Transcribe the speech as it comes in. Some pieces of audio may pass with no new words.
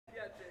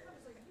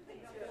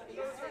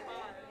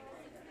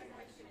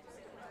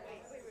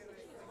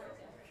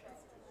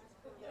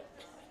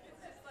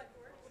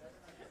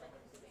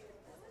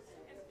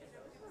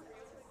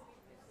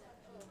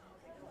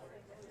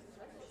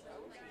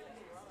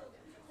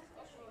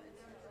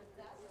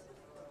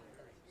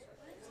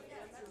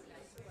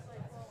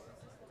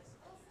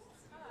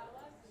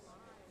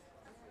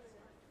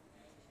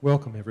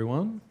Welcome,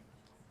 everyone.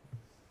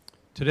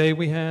 Today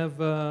we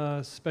have a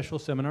special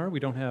seminar.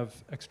 We don't have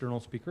external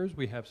speakers.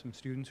 We have some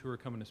students who are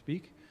coming to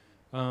speak.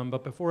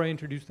 But before I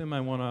introduce them, I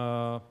want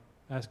to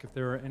ask if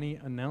there are any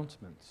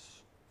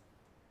announcements.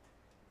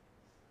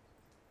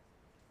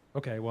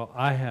 Okay, well,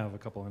 I have a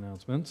couple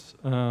announcements.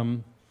 I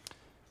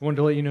wanted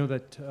to let you know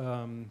that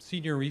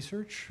senior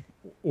research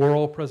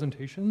oral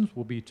presentations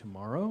will be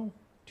tomorrow,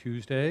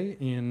 Tuesday,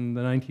 in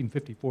the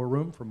 1954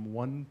 room from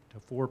 1 to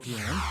 4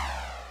 p.m.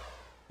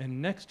 And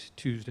next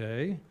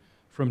Tuesday,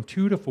 from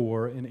 2 to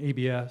 4 in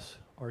ABS,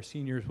 our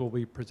seniors will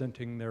be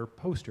presenting their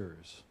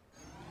posters.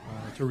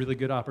 It's a really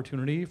good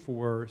opportunity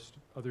for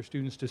other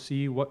students to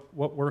see what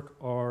work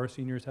our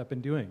seniors have been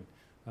doing,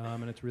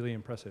 and it's really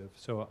impressive.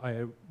 So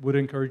I would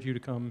encourage you to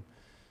come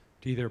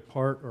to either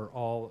part or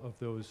all of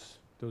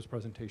those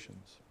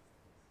presentations.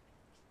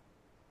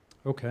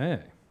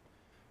 Okay.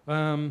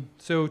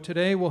 So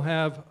today we'll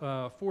have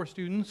 4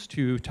 students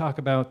to talk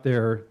about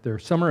their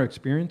summer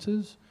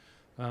experiences.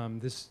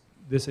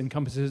 This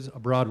encompasses a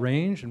broad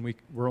range, and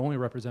we're only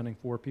representing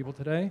 4 people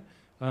today,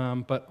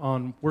 but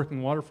on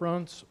working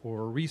waterfronts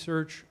or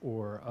research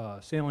or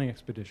sailing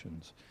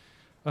expeditions.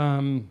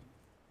 And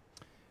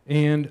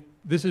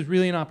this is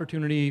really an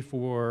opportunity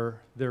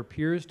for their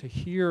peers to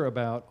hear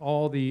about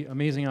all the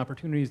amazing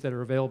opportunities that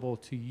are available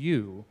to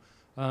you.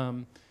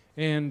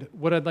 And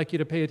what I'd like you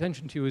to pay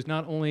attention to is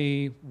not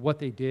only what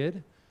they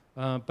did,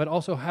 but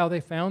also how they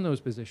found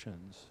those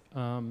positions,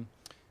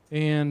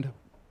 and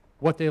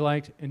what they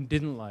liked and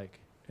didn't like,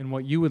 and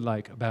what you would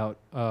like about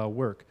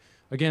work.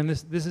 Again,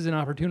 this is an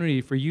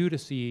opportunity for you to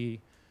see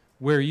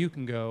where you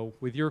can go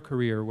with your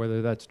career,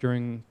 whether that's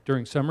during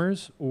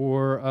summers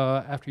or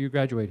after you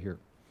graduate here.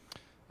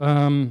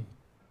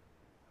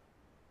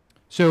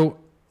 So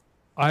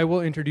I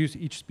will introduce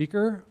each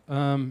speaker,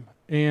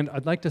 and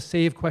I'd like to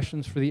save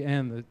questions for the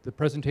end. The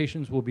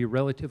presentations will be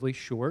relatively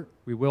short.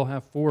 We will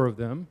have 4 of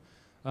them.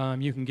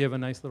 You can give a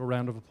nice little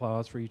round of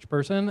applause for each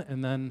person,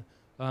 and then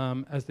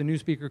as the new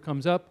speaker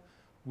comes up,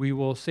 we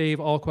will save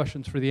all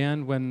questions for the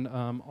end when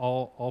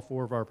all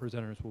 4 of our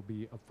presenters will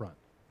be up front.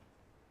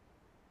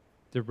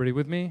 Is everybody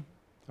with me?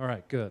 All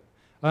right, good.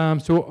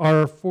 So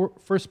our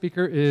first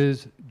speaker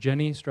is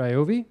Jenny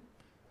Stryovi.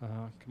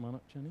 Come on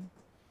up, Jenny.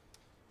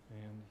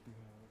 And you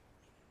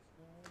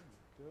have,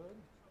 good.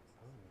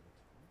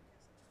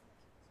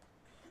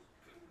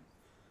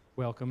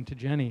 Welcome to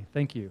Jenny.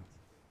 Thank you.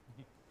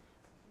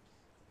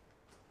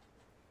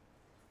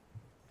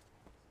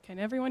 Can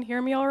everyone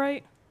hear me all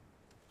right?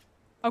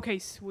 Okay,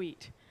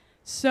 sweet.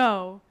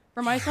 So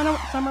for my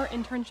summer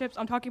internships,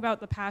 I'm talking about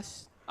the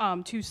past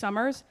 2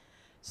 summers.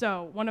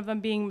 So one of them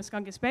being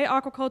Muscogee Bay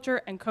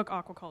Aquaculture and Cook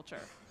Aquaculture.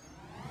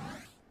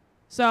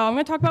 So I'm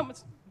going to talk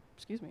about,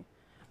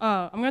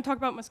 I'm going to talk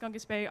about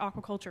Muscogee Bay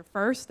Aquaculture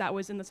first. That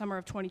was in the summer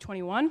of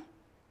 2021.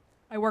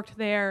 I worked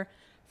there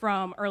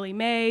from early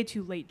May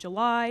to late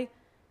July,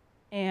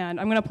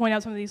 and I'm going to point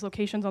out some of these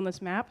locations on this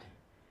map.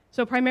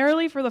 So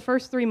primarily for the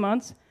first 3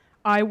 months,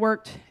 I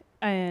worked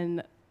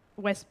in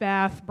West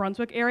Bath,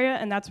 Brunswick area,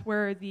 and that's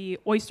where the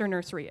oyster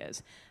nursery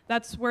is.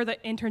 That's where the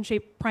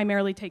internship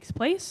primarily takes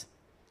place.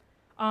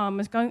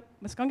 Muscogee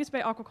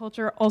Bay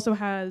Aquaculture also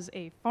has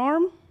a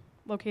farm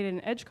located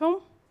in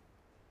Edgecombe,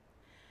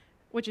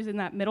 which is in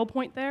that middle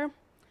point there.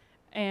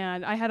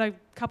 And I had a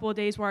couple of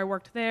days where I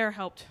worked there,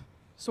 helped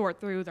sort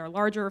through their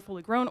larger,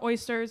 fully grown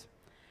oysters.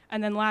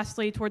 And then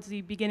lastly, towards the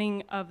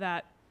beginning of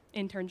that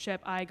internship,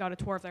 I got a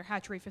tour of their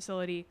hatchery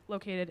facility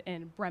located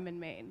in Bremen,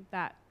 Maine,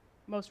 that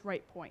most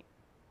right point.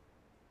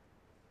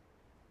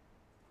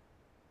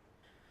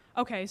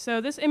 Okay,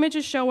 so this image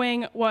is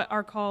showing what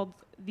are called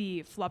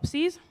the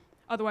flupsies,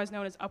 otherwise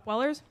known as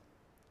upwellers.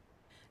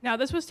 Now,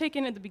 this was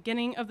taken at the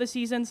beginning of the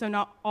season, so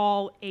not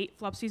all 8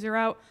 flupsies are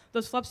out.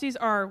 Those flupsies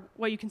are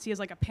what you can see as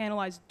like a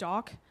panelized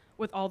dock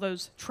with all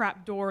those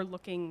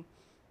trapdoor-looking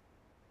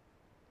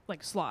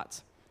like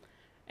slots.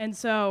 And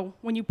so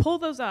when you pull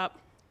those up,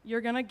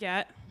 you're going to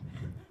get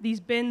these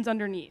bins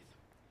underneath.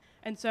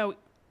 And so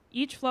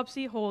each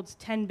flupsie holds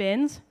 10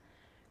 bins.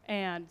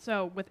 And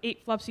so with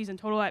 8 flupsies in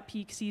total at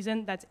peak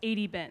season, that's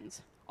 80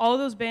 bins. All of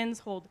those bins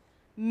hold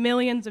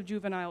millions of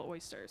juvenile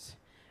oysters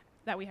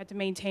that we had to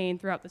maintain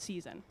throughout the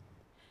season.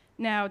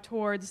 Now,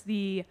 towards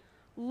the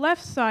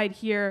left side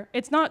here,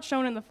 it's not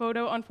shown in the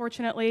photo,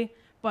 unfortunately,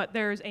 but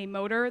there's a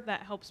motor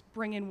that helps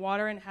bring in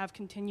water and have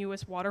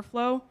continuous water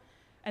flow.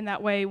 And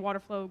that way, water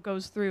flow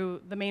goes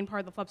through the main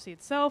part of the flupsie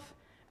itself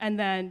and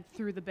then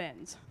through the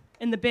bins.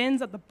 And the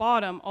bins at the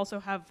bottom also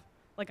have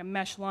like a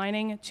mesh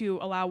lining to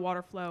allow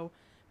water flow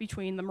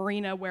between the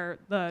marina where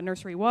the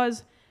nursery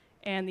was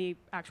and the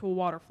actual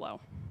water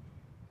flow.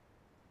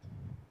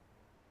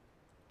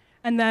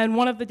 And then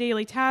one of the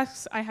daily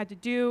tasks I had to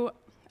do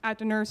at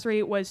the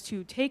nursery was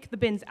to take the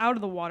bins out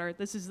of the water.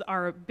 This is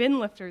our bin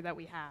lifter that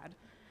we had.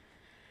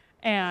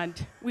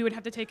 And we would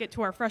have to take it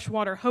to our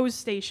freshwater hose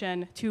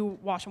station to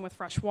wash them with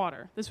fresh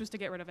water. This was to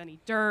get rid of any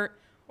dirt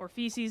or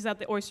feces that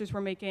the oysters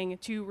were making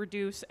to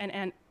reduce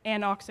an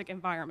anoxic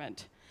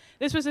environment.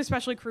 This was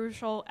especially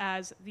crucial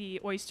as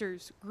the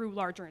oysters grew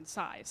larger in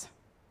size.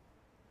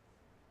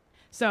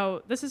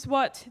 So this is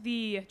what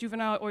the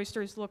juvenile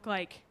oysters look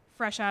like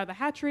fresh out of the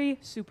hatchery,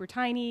 super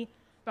tiny,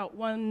 about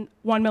one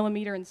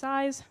millimeter in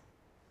size.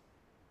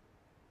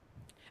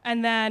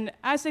 And then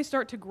as they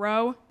start to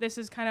grow, this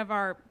is kind of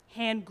our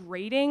hand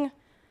grading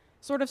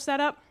sort of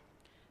setup.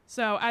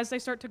 So as they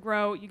start to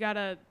grow, you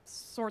gotta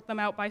sort them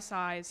out by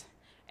size,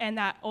 and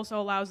that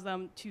also allows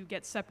them to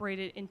get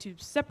separated into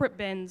separate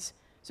bins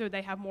so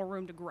they have more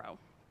room to grow.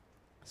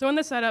 So in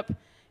the setup,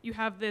 you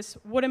have this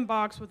wooden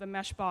box with a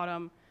mesh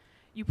bottom.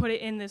 You put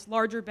it in this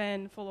larger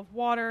bin full of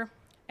water,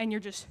 and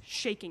you're just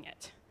shaking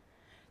it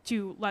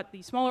to let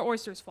the smaller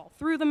oysters fall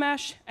through the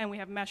mesh, and we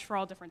have mesh for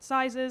all different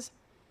sizes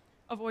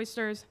of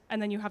oysters,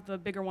 and then you have the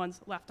bigger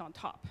ones left on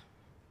top.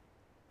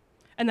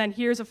 And then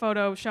here's a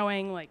photo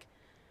showing like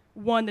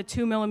 1 to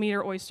 2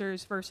 millimeter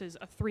oysters versus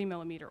a 3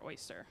 millimeter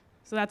oyster.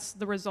 So that's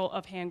the result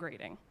of hand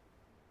grading.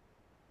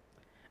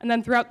 And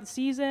then throughout the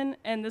season,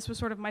 and this was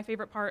sort of my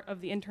favorite part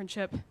of the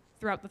internship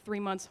throughout the 3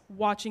 months,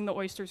 watching the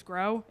oysters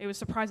grow, it was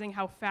surprising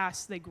how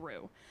fast they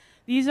grew.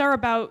 These are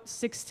about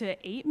 6 to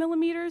 8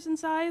 millimeters in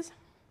size.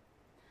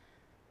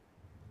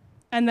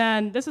 And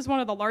then this is one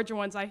of the larger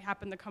ones I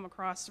happened to come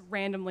across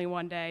randomly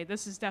one day.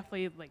 This is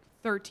definitely like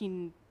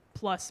 13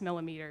 plus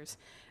millimeters.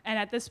 And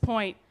at this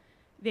point,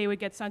 they would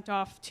get sent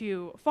off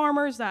to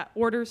farmers that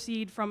order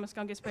seed from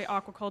Muscogee Bay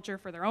Aquaculture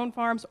for their own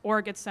farms,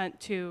 or get sent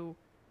to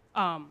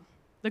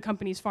the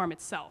company's farm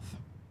itself.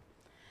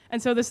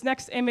 And so this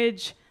next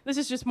image, this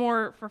is just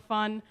more for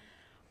fun.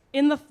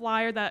 In the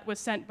flyer that was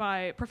sent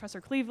by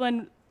Professor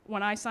Cleveland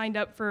when I signed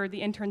up for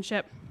the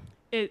internship,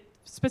 it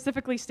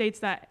specifically states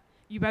that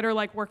you better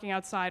like working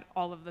outside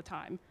all of the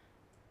time.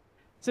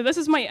 So this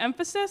is my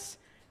emphasis.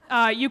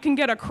 You can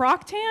get a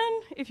croc tan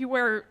if you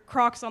wear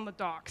Crocs on the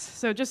docks.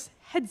 So just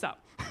heads up.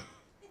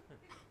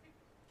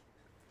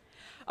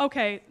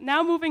 Okay,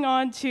 now moving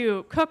on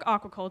to Cook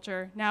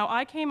Aquaculture. Now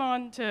I came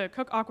on to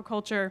Cook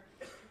Aquaculture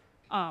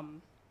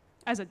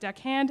as a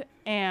deckhand,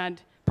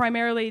 and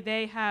primarily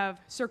they have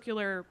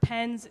circular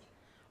pens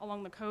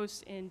along the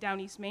coast in down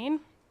East Maine,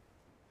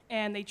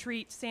 and they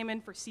treat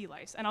salmon for sea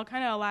lice. And I'll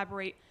kind of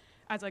elaborate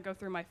as I go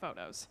through my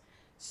photos.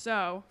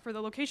 So for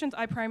the locations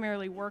I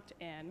primarily worked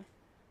in,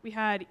 we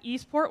had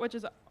Eastport, which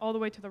is all the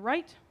way to the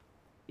right.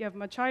 You have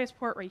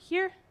Machiasport right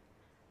here,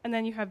 and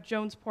then you have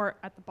Jonesport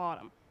at the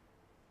bottom.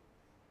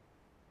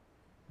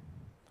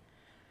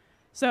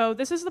 So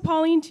this is the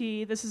Pauline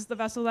T. This is the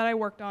vessel that I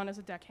worked on as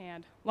a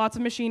deckhand. Lots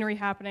of machinery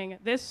happening.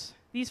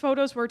 These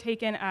photos were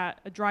taken at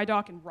a dry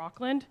dock in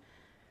Rockland,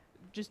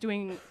 just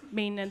doing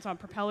maintenance on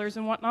propellers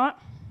and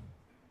whatnot.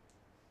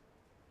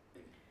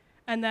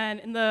 And then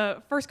in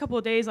the first couple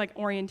of days, like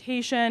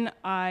orientation,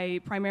 I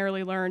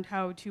primarily learned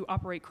how to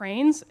operate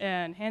cranes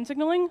and hand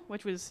signaling,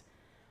 which was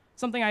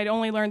something I'd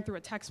only learned through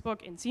a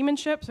textbook in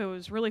seamanship, so it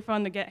was really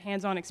fun to get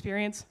hands-on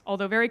experience,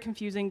 although very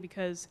confusing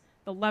because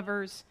the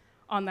levers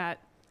on that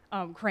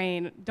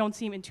crane don't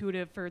seem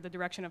intuitive for the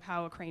direction of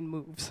how a crane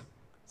moves.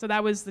 So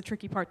that was the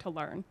tricky part to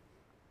learn.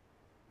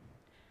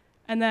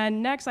 And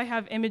then next I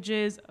have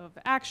images of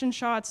action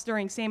shots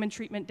during salmon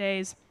treatment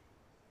days.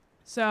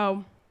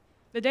 So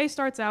the day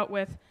starts out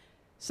with,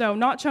 so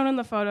not shown in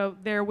the photo,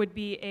 there would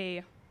be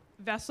a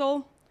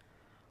vessel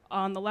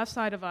on the left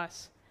side of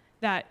us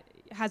that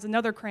has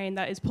another crane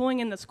that is pulling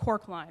in this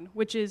cork line,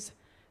 which is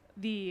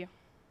the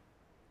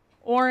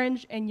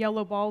orange and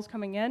yellow balls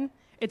coming in.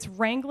 It's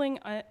wrangling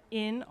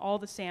in all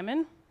the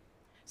salmon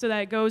so that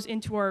it goes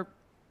into our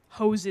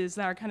hoses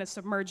that are kind of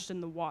submerged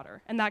in the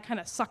water, and that kind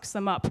of sucks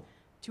them up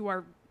to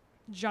our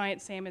giant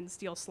salmon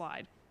steel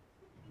slide,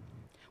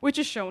 which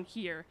is shown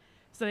here.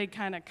 So they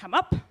kind of come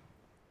up,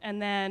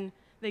 and then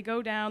they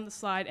go down the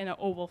slide in an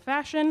oval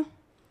fashion,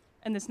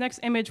 and this next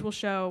image will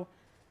show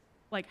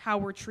like how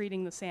we're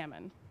treating the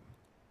salmon.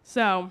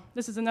 So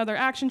this is another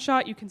action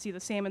shot. You can see the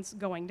salmon's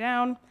going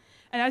down,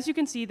 and as you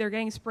can see, they're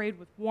getting sprayed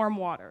with warm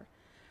water.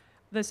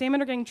 The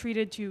salmon are getting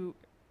treated to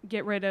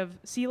get rid of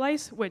sea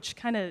lice, which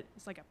kind of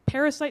is like a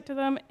parasite to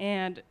them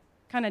and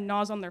kind of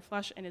gnaws on their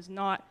flesh and is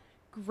not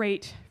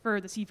great for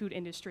the seafood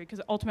industry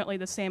because ultimately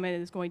the salmon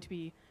is going to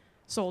be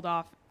sold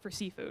off for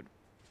seafood.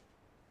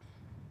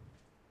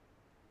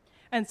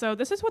 And so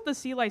this is what the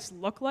sea lice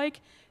look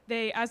like.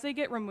 As they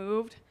get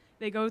removed,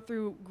 they go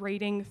through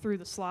grading through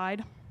the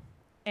slide,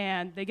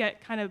 and they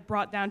get kind of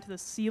brought down to the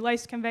sea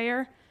lice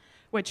conveyor,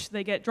 which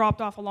they get dropped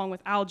off along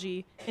with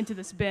algae into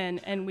this bin,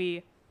 and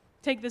we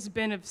take this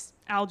bin of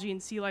algae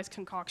and sea lice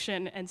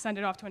concoction and send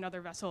it off to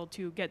another vessel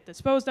to get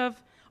disposed of.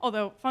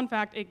 Although, fun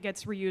fact, it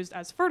gets reused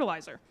as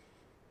fertilizer.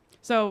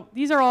 So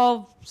these are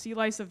all sea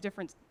lice of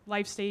different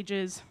life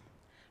stages.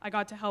 I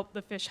got to help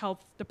the fish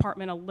health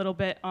department a little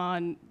bit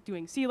on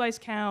doing sea lice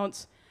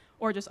counts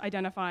or just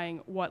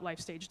identifying what life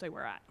stage they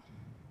were at.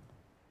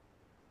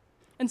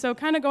 And so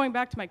kind of going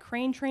back to my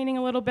crane training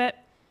a little bit,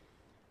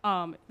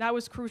 that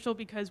was crucial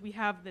because we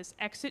have this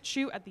exit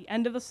chute at the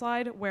end of the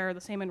slide where the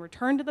salmon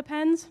return to the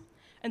pens.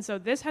 And so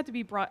this had to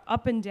be brought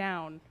up and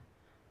down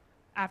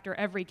after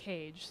every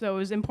cage. So it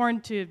was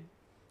important to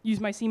use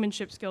my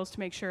seamanship skills to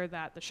make sure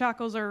that the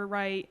shackles are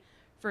right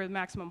for the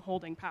maximum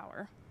holding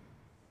power.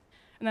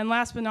 And then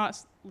last but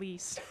not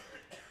least,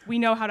 we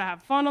know how to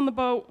have fun on the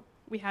boat.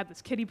 We had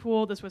this kiddie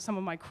pool. This was some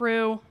of my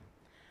crew.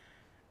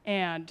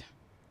 And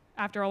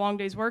after a long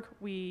day's work,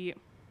 we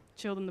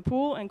chilled in the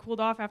pool and cooled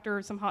off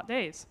after some hot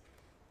days.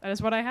 That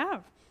is what I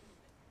have.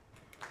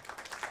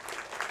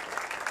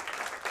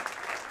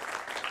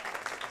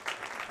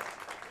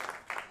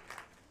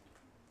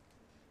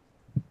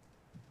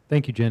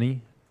 Thank you,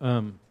 Jenny.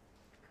 I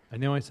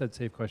know I said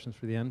save questions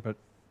for the end, but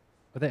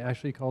are they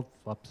actually called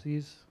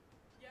flupsies?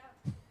 Yeah.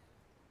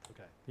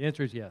 Okay. The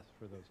answer is yes,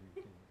 for those of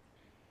you who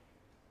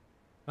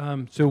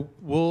can't. So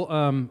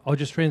I'll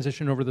just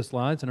transition over the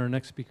slides, and our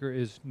next speaker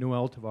is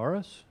Noelle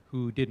Tavares,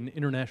 who did an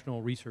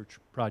international research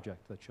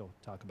project that she'll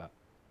talk about.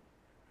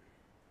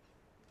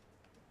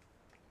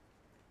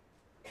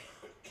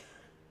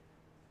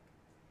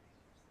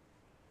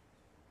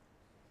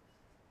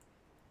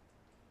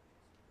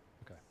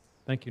 Okay.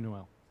 Thank you,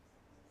 Noelle.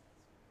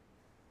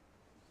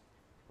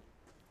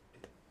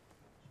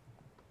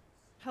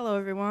 Hello,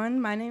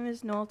 everyone. My name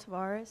is Noelle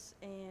Tavares,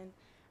 and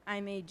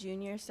I'm a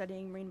junior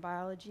studying marine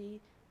biology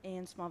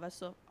and small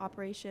vessel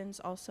operations,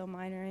 also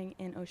minoring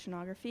in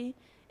oceanography.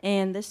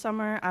 And this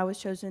summer, I was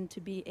chosen to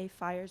be a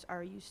FIRES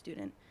RU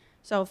student.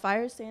 So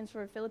FIRES stands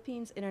for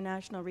Philippines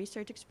International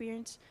Research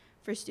Experience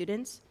for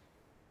Students.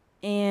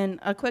 And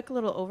a quick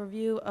little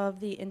overview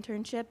of the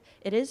internship.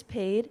 It is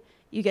paid.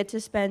 You get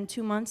to spend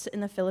 2 months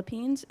in the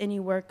Philippines, and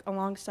you work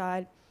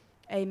alongside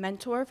a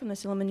mentor from the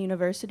Silliman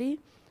University.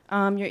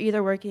 You're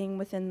either working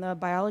within the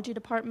biology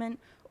department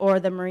or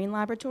the marine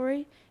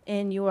laboratory,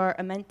 and you are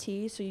a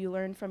mentee, so you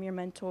learn from your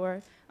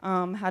mentor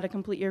how to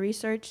complete your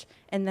research,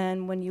 and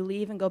then when you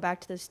leave and go back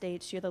to the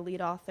States, you're the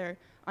lead author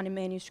on a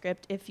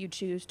manuscript if you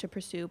choose to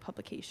pursue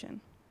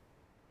publication.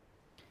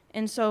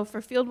 And so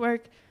for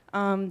fieldwork,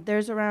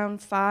 there's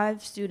around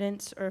 5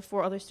 students or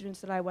 4 other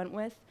students that I went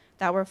with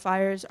that were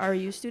FIRES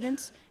RU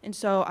students, and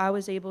so I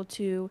was able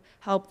to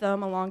help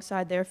them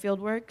alongside their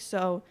fieldwork.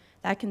 So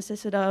that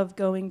consisted of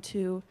going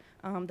to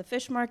the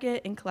fish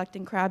market and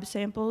collecting crab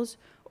samples,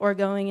 or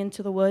going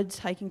into the woods,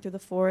 hiking through the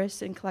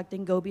forest and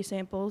collecting goby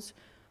samples,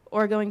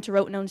 or going to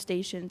rote-known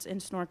stations and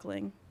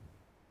snorkeling.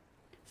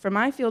 For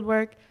my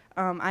fieldwork,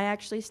 I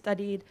actually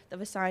studied the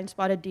Visayan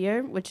spotted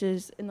deer, which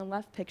is in the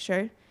left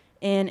picture,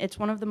 and it's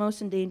one of the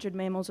most endangered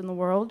mammals in the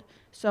world.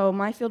 So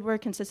my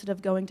fieldwork consisted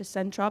of going to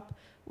CENTROP,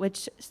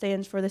 which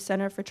stands for the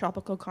Center for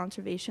Tropical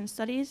Conservation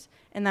Studies,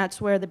 and that's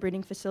where the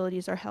breeding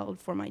facilities are held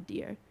for my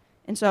deer.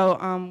 And so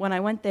when I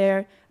went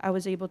there, I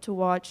was able to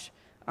watch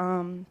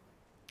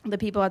the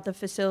people at the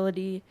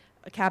facility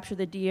capture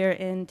the deer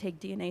and take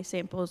DNA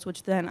samples,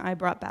 which then I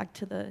brought back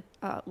to the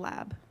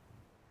lab.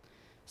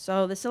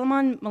 So the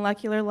Silliman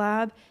Molecular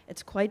Lab,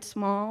 it's quite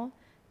small.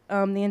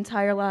 The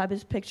entire lab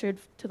is pictured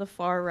to the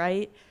far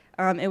right.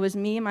 It was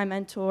me, my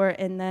mentor,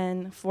 and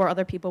then 4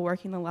 other people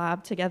working the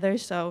lab together,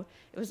 so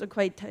it was a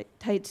quite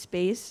tight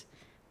space.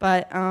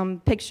 But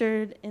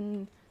pictured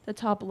in the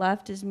top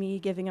left is me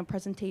giving a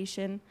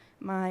presentation,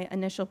 my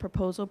initial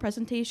proposal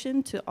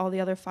presentation to all the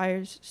other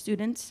FIRES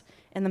students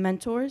and the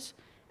mentors.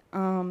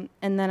 And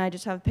then I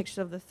just have pictures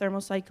of the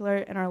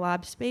thermocycler in our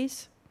lab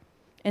space.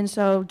 And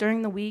so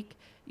during the week,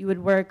 you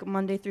would work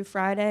Monday through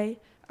Friday,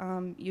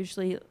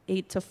 usually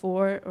 8 to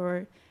 4,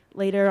 or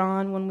later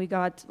on when we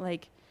got,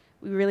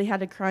 we really had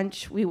to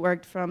crunch, we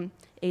worked from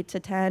 8 to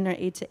 10 or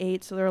 8 to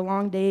 8. So there are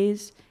long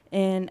days,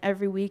 and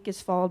every week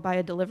is followed by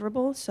a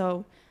deliverable.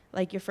 So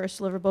your first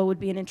deliverable would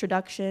be an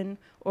introduction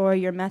or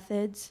your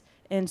methods.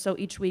 And so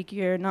each week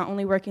you're not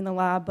only working the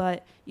lab,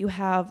 but you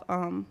have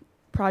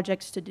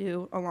projects to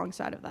do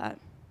alongside of that.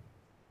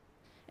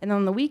 And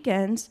on the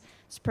weekends,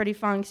 it's pretty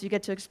fun because you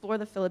get to explore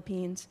the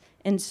Philippines.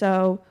 And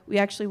so we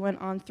actually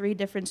went on 3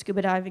 different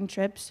scuba diving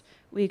trips.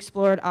 We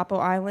explored Apo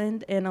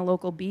Island and a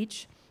local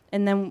beach.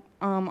 And then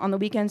on the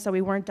weekends that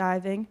we weren't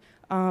diving,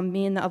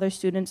 me and the other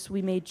students,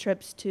 we made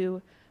trips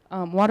to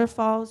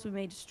waterfalls. We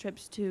made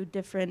trips to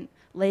different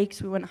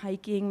lakes. We went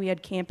hiking. We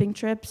had camping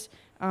trips.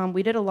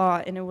 We did a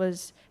lot, and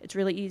it's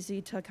really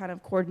easy to kind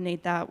of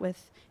coordinate that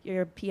with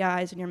your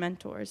PIs and your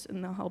mentors,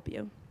 and they'll help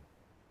you.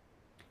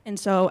 And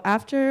so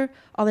after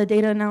all the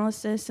data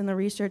analysis and the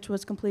research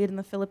was completed in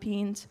the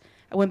Philippines,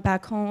 I went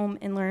back home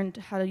and learned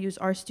how to use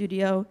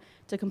RStudio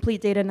to complete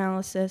data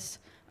analysis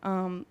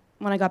when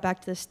I got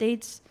back to the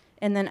States.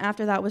 And then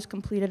after that was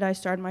completed, I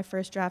started my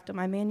first draft of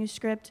my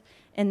manuscript.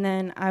 And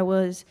then I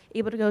was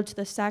able to go to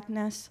the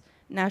SACNES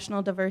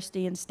National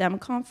Diversity and STEM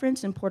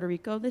Conference in Puerto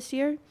Rico this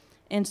year.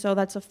 And so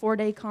that's a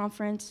 4-day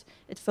conference.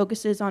 It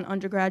focuses on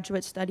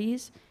undergraduate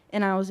studies.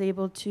 And I was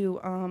able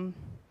to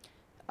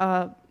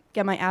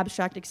get my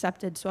abstract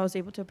accepted, so I was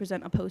able to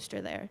present a poster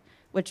there,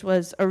 which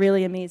was a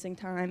really amazing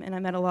time. And I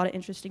met a lot of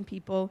interesting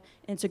people.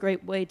 And it's a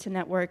great way to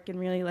network and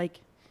really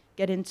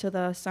get into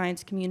the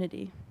science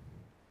community.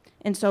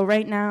 And so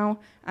right now,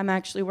 I'm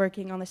actually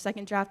working on the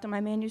second draft of my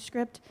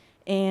manuscript,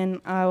 and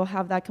I will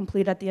have that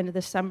complete at the end of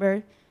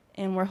December,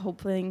 and we're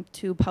hoping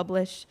to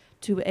publish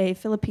to a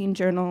Philippine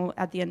journal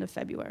at the end of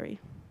February.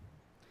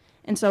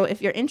 And so if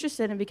you're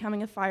interested in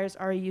becoming a FIRES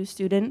REU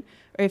student,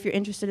 or if you're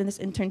interested in this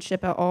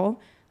internship at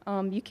all,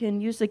 You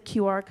can use the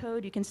QR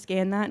code, you can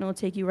scan that, and it'll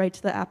take you right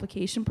to the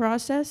application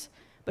process.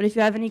 But if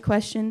you have any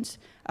questions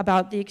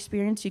about the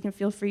experience, you can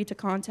feel free to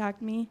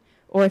contact me.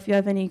 Or if you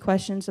have any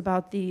questions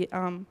about the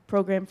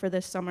program for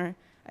this summer,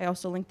 I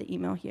also linked the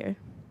email here.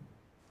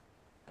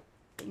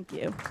 Thank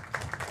you.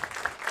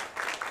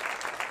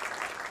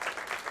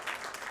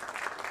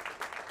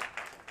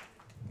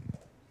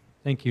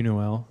 Thank you,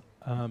 Noelle.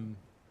 Can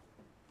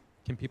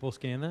people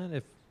scan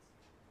that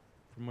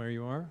from where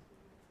you are?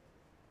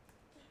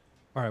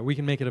 All right, we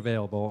can make it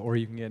available, or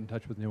you can get in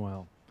touch with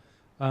Noelle.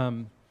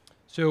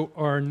 So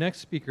our next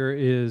speaker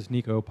is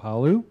Nico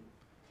Palu.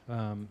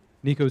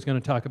 Nico is going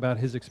to talk about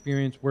his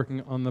experience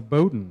working on the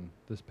Bowdoin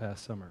this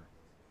past summer.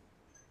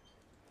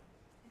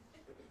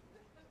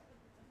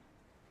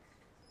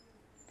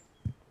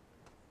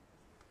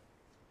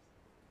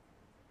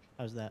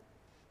 How's that?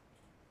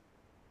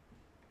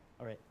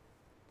 All right.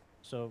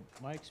 So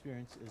my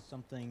experience is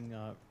something,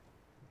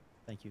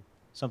 thank you,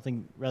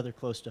 something rather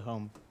close to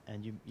home.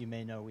 And you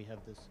may know we have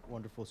this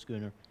wonderful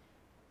schooner.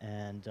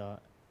 And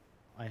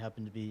I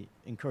happen to be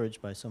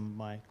encouraged by some of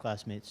my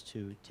classmates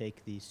to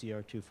take the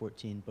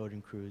CR214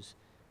 Bowdoin cruise,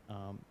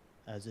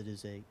 as it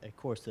is a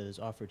course that is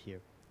offered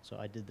here. So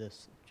I did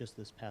this just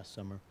this past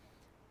summer.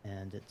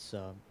 And it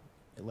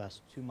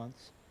lasts 2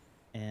 months.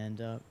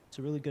 And it's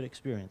a really good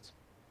experience.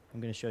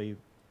 I'm going to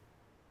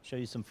show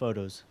you some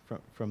photos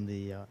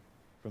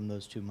from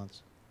those 2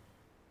 months.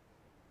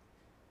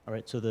 All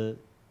right, so the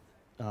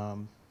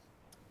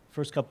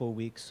first couple of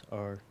weeks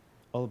are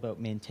all about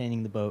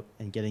maintaining the boat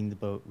and getting the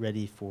boat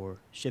ready for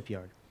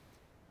shipyard.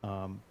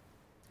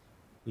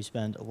 We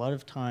spend a lot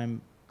of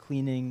time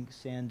cleaning,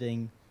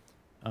 sanding,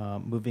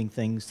 moving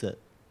things that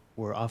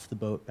were off the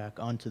boat back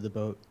onto the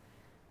boat.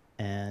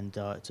 And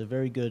it's a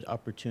very good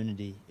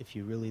opportunity if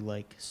you really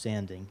like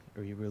sanding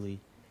or you're really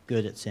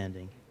good at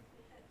sanding.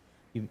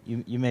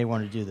 You may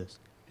want to do this.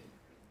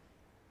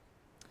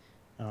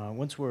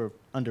 Once we're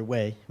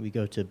underway, we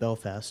go to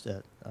Belfast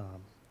at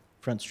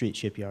Front Street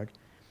Shipyard.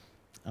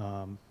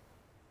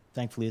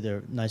 Thankfully,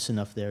 they're nice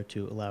enough there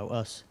to allow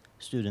us,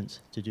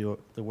 students, to do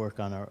the work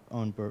on our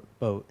own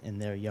boat in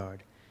their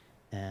yard.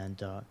 And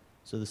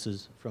so this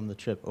is from the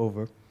trip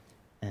over.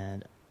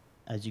 And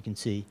as you can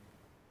see,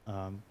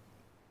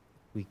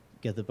 we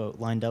get the boat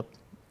lined up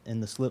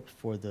in the slip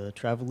for the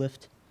travel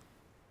lift.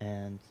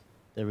 And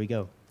there we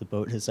go. The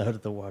boat is out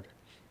of the water.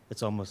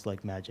 It's almost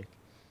like magic.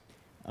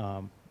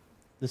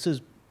 This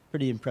is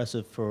pretty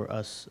impressive for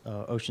us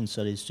ocean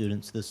studies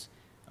students. This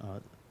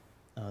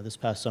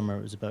past summer,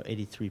 it was about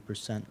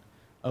 83%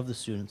 of the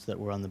students that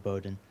were on the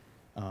boat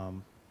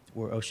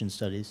were ocean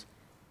studies.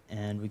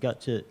 And we got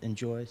to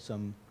enjoy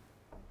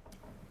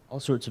all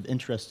sorts of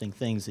interesting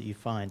things that you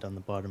find on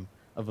the bottom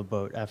of a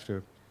boat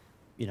after,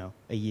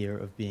 a year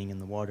of being in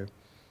the water.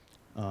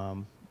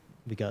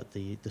 We got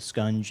the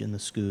scunge and the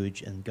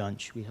scooge and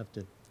gunch. We have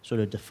to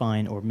sort of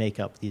define or make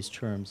up these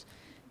terms.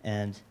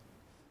 And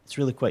it's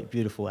really quite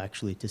beautiful,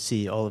 actually, to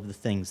see all of the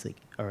things that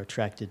are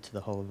attracted to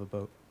the hull of a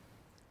boat.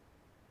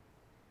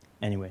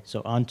 Anyway,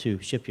 so on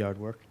to shipyard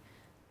work.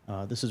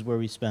 This is where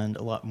we spend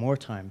a lot more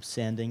time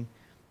sanding.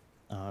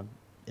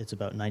 It's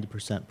about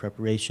 90%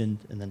 preparation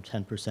and then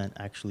 10%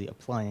 actually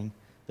applying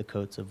the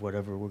coats of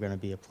whatever we're going to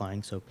be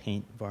applying, so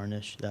paint,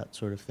 varnish, that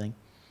sort of thing.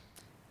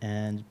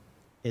 And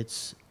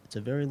it's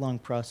a very long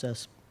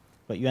process,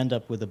 but you end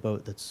up with a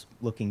boat that's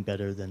looking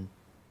better than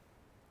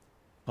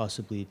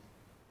possibly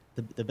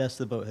the best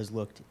the boat has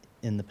looked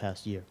in the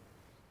past year.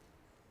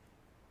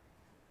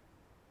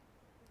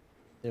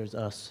 There's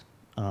us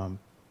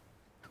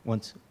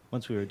once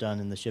we were done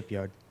in the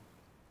shipyard.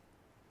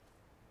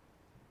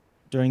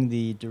 During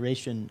the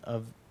duration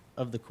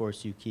of the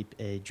course, you keep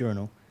a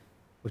journal,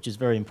 which is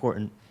very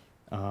important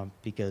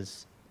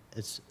because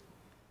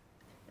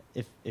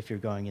if you're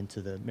going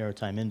into the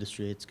maritime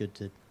industry, it's good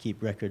to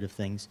keep record of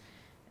things.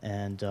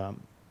 And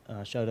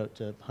shout out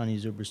to Honey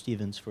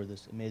Zuber-Stevens for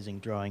this amazing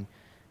drawing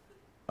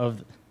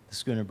of the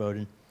schooner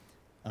Bowdoin.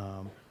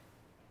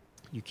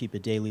 You keep a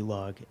daily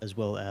log as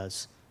well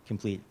as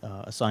complete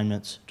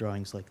assignments,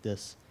 drawings like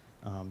this,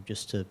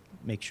 just to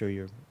make sure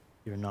your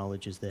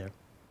knowledge is there.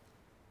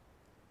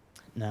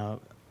 Now,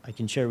 I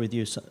can share with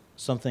you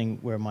something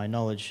where my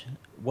knowledge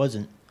was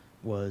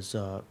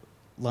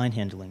line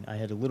handling. I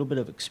had a little bit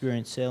of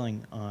experience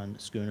sailing on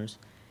schooners.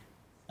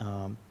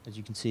 As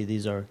you can see,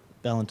 these are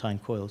Ballantine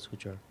coils,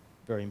 which are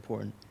very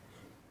important.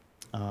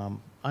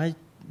 I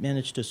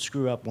managed to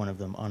screw up one of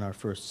them on our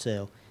first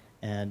sail,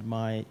 and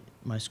my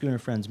schooner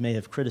friends may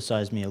have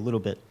criticized me a little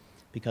bit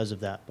because of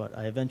that, but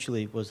I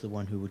eventually was the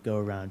one who would go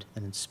around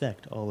and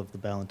inspect all of the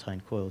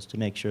Ballantine coils to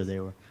make sure they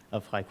were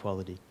of high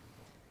quality.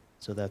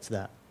 So that's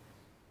that.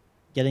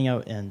 Getting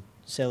out and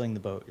sailing the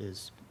boat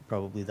is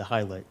probably the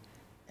highlight,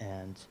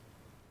 and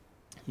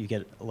you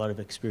get a lot of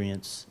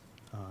experience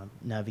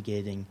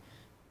navigating,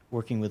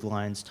 working with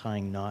lines,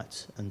 tying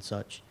knots and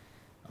such.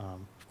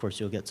 Of course,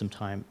 you'll get some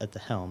time at the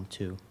helm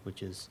too,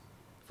 which is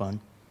fun.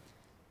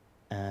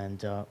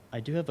 And I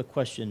do have a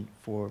question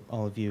for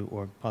all of you,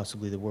 or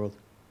possibly the world.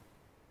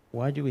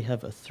 Why do we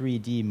have a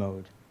 3D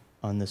mode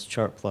on this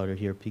chart plotter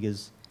here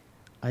because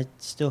I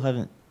still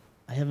haven't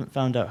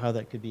found out how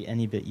that could be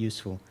any bit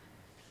useful.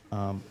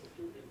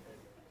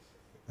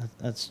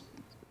 That's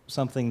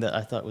something that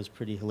I thought was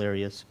pretty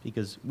hilarious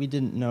because we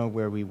didn't know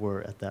where we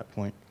were at that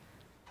point.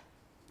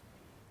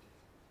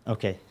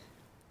 Okay,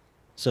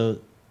 so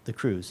the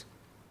cruise.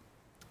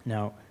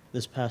 Now,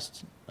 this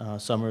past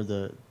summer,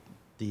 the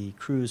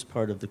cruise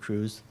part of the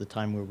cruise, the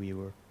time where we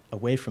were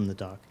away from the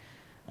dock,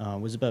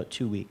 was about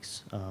 2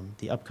 weeks.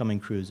 The upcoming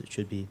cruise, it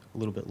should be a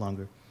little bit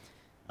longer.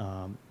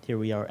 Here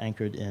we are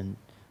anchored in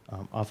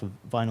off of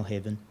Vinyl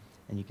Haven,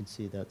 and you can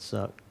see that's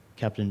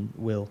Captain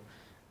Will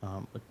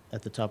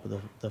at the top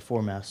of the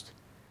foremast.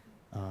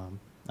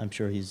 I'm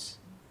sure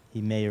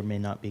he may or may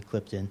not be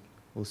clipped in.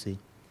 We'll see.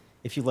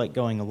 If you like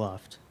going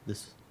aloft,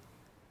 this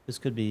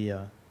could be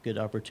a good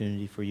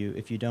opportunity for you.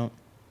 If you don't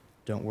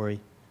worry.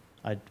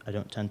 I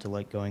don't tend to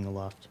like going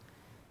aloft.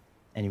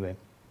 Anyway,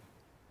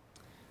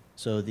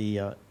 so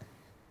the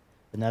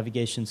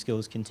navigation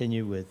skills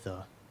continue with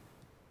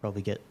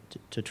probably get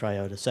to try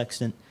out a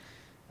sextant.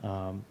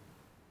 You'll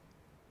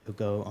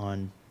go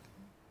on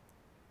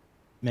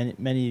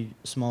many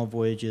small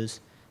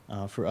voyages.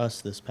 For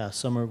us, this past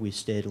summer, we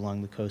stayed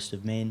along the coast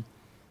of Maine.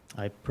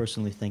 I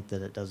personally think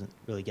that it doesn't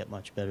really get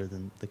much better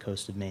than the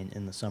coast of Maine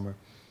in the summer.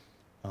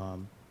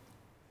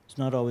 There's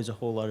not always a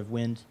whole lot of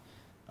wind,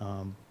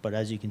 but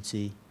as you can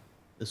see,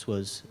 this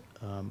was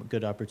a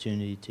good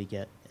opportunity to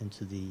get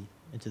into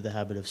the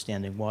habit of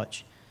standing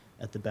watch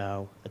at the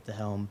bow, at the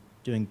helm,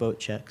 doing boat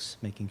checks,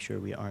 making sure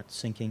we aren't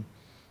sinking,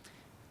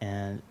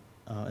 and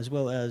as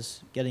well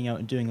as getting out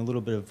and doing a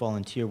little bit of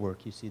volunteer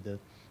work. You see the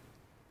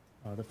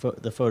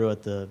photo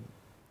at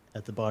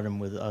the bottom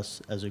with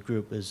us as a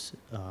group is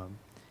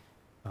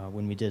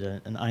when we did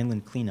an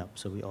island cleanup.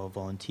 So we all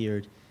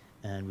volunteered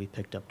and we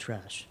picked up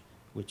trash,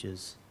 which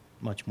is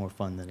much more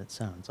fun than it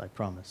sounds, I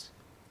promise.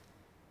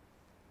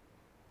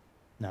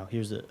 Now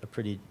here's a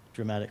pretty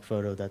dramatic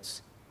photo.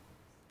 That's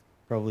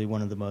probably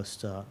one of the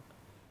most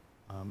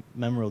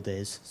memorable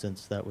days,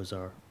 since that was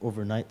our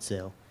overnight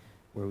sail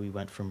where we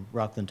went from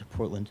Rockland to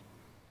Portland.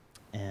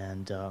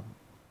 And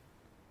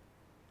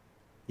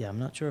yeah, I'm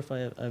not sure if I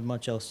have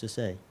much else to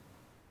say,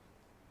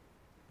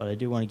 but I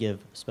do want to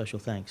give special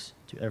thanks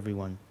to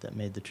everyone that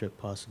made the trip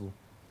possible.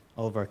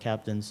 All of our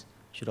captains.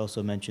 Should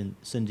also mention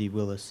Cindy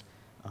Willis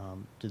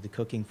did the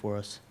cooking for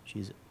us.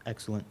 She's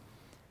excellent.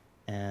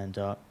 And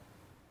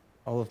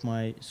all of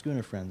my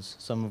schooner friends,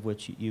 some of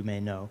which you may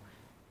know,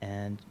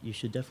 and you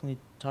should definitely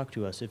talk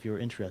to us if you're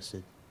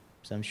interested.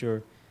 So I'm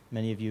sure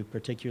many of you,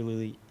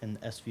 particularly in the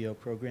SVO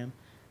program,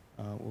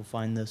 will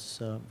find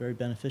this very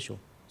beneficial.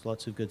 There's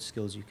lots of good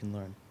skills you can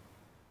learn.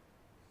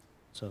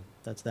 So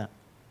that's that.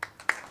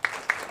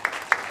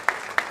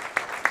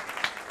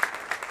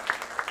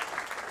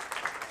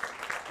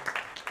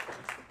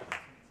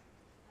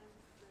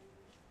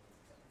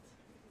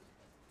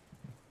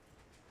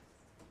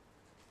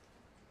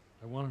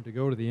 I wanted to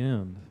go to the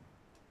end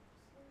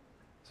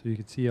so you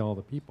could see all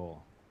the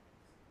people.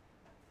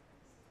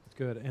 It's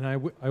good. And I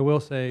will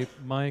say,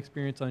 my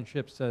experience on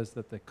ships says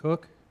that the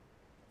cook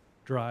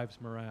drives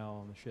morale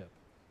on the ship.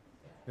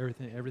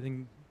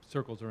 Everything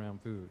circles around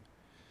food.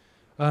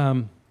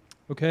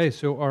 Okay,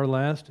 so our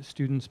last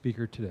student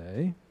speaker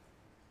today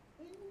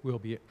will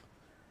be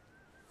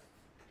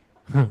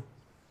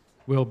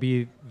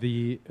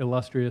the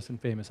illustrious and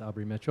famous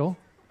Aubrey Mitchell.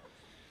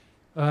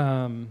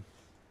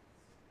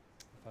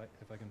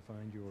 If I can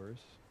find yours,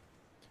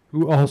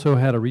 who also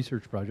had a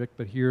research project,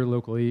 but here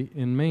locally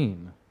in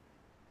Maine.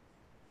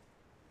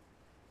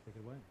 Take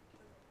it away.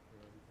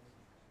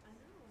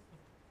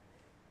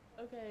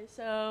 Okay,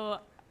 so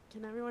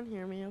can everyone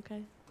hear me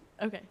okay?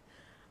 Okay.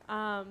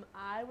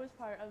 I was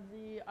part of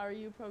the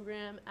RU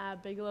program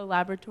at Bigelow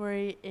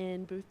Laboratory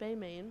in Booth Bay,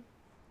 Maine.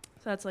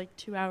 So that's like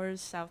 2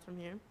 hours south from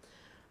here.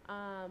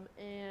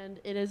 And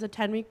it is a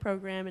 10-week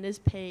program. It is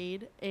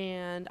paid,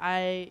 and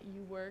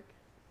you work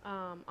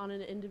on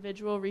an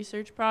individual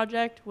research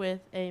project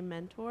with a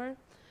mentor,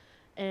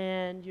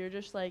 and you're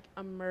just like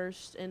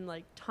immersed in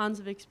like tons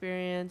of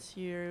experience.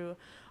 You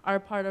are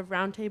part of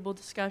roundtable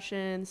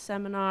discussions,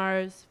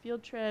 seminars,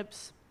 field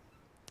trips,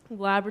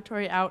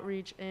 laboratory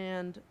outreach,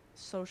 and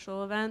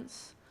social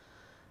events.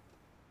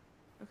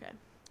 Okay,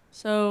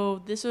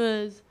 so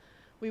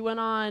we went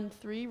on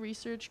 3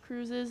 research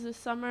cruises this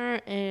summer,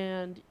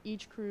 and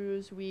each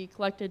cruise we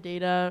collected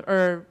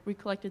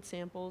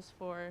samples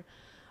for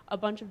a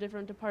bunch of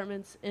different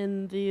departments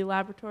in the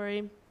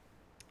laboratory,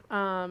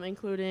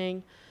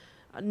 including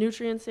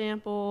nutrient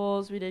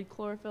samples, we did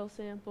chlorophyll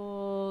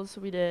samples,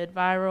 we did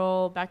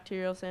viral,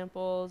 bacterial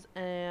samples,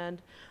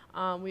 and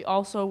we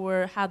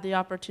also had the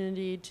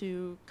opportunity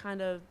to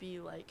kind of be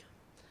like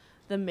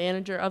the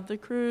manager of the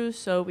cruise,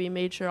 so we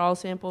made sure all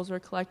samples were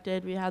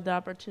collected. We had the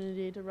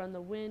opportunity to run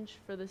the winch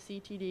for the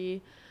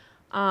CTD.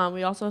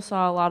 We also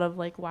saw a lot of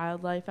like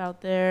wildlife out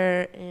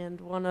there,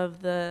 and one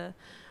of the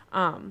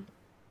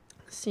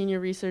senior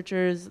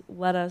researchers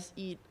let us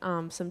eat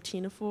some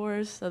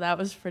ctenophores, so that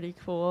was pretty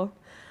cool.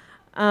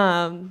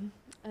 And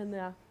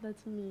yeah,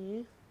 that's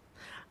me.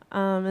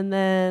 And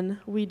then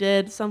we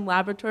did some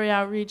laboratory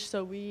outreach,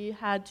 so we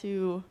had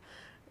to,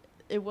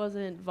 it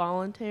wasn't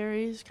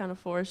voluntary, it's kind of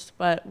forced,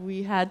 but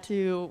we had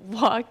to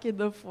walk in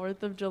the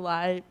 4th of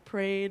July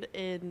parade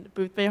in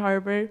Booth Bay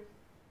Harbor.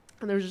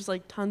 And there was just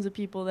like tons of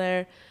people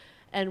there.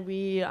 And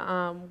we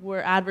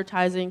were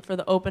advertising for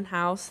the open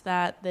house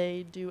that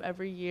they do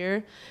every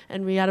year.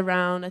 And we had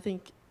around, I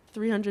think,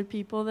 300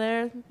 people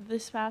there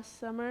this past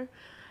summer.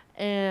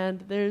 And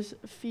there's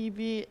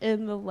Phoebe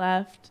in the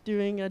left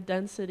doing a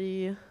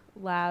density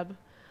lab.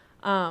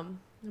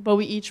 But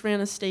we each ran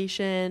a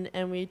station,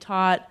 and we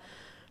taught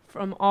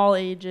from all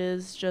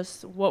ages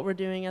just what we're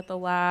doing at the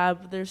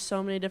lab. There's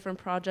so many different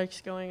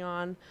projects going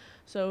on.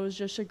 So it was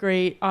just a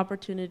great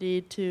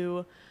opportunity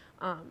to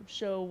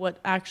show what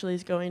actually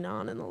is going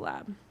on in the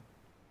lab.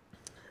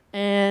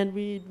 And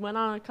we went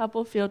on a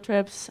couple field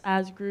trips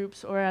as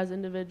groups or as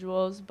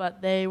individuals,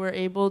 but they were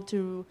able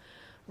to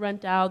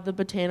rent out the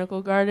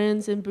botanical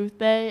gardens in Booth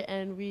Bay,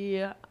 and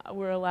we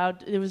were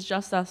allowed, it was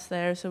just us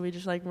there, so we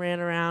just like ran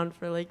around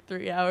for like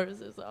 3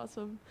 hours. It was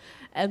awesome.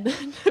 And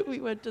then we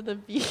went to the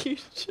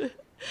beach.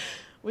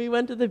 We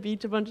went to the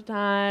beach a bunch of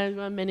times,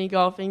 we went mini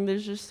golfing.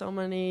 There's just so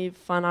many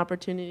fun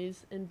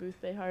opportunities in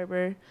Booth Bay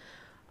Harbor.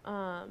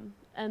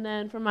 And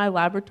then for my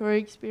laboratory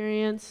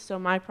experience, so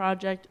my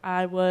project,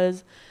 I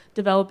was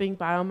developing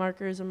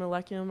biomarkers and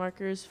molecular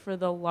markers for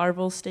the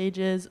larval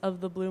stages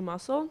of the blue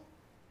mussel.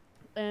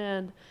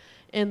 And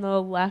in the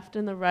left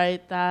and the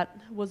right, that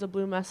was a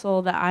blue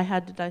mussel that I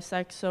had to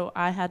dissect, so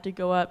I had to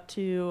go up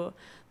to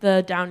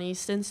the Down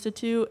East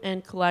Institute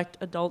and collect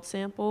adult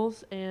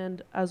samples,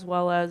 and as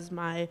well as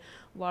my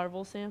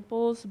larval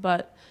samples.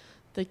 But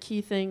the key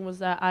thing was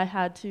that I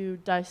had to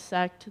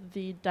dissect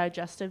the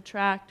digestive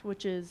tract,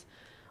 which is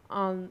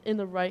in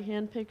the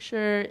right-hand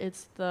picture,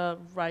 it's the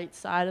right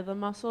side of the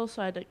mussel,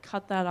 so I had to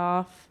cut that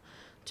off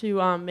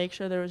to make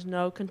sure there was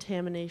no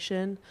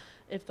contamination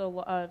if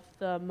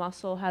the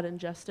mussel had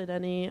ingested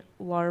any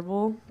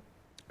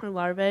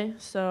larvae.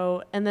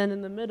 So, and then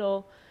in the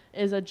middle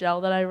is a gel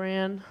that I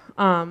ran,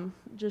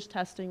 just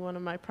testing one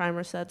of my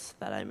primer sets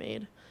that I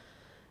made.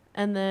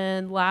 And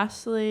then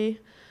lastly,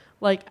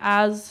 like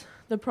as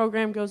the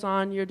program goes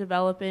on, you're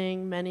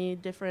developing many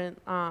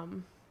different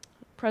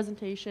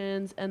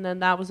presentations, and then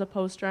that was a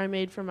poster I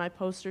made for my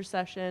poster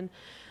session.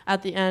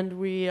 At the end,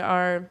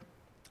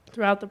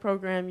 throughout the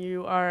program,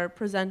 you are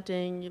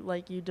presenting,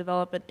 like you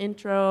develop an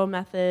intro,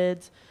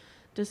 methods,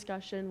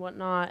 discussion,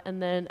 whatnot,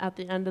 and then at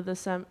the end of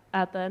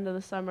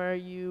the summer,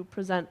 you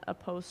present a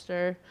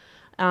poster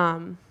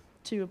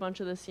to a bunch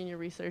of the senior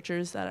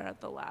researchers that are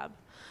at the lab.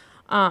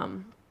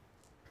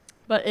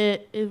 But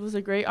it was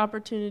a great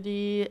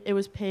opportunity. It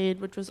was paid,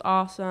 which was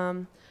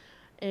awesome.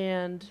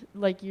 And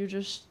like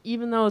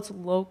even though it's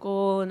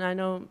local, and I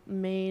know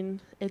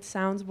Maine, it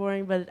sounds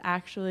boring, but it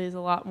actually is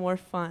a lot more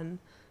fun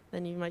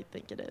than you might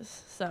think it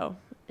is. So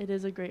it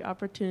is a great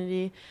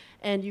opportunity,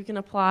 and you can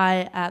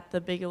apply at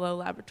the Bigelow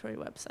Laboratory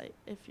website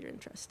if you're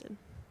interested.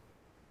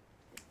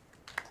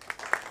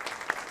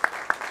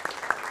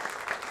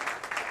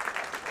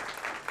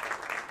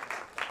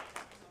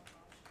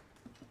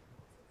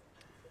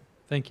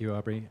 Thank you,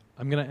 Aubrey.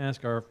 I'm going to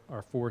ask our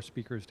 4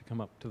 speakers to come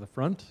up to the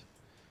front.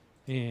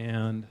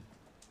 And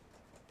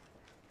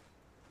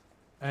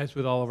as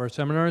with all of our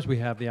seminars, we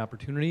have the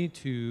opportunity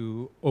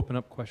to open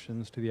up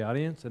questions to the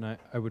audience, and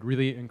I would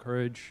really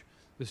encourage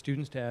the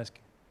students to ask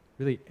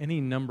really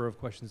any number of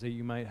questions that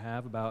you might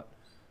have about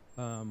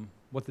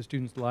what the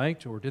students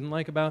liked or didn't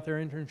like about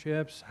their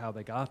internships, how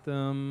they got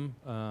them,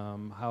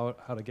 how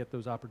to get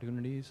those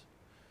opportunities,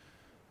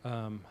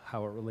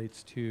 how it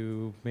relates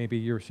to maybe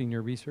your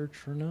senior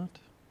research or not.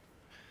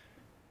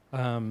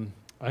 I'm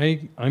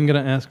going to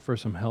ask for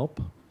some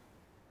help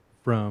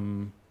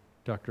from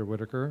Dr.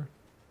 Whitaker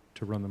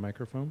to run the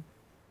microphone.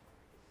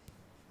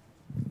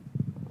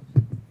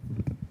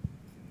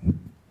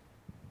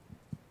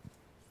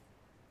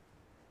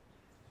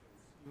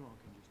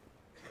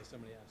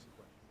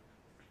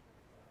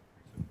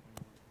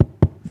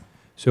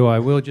 So I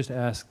will just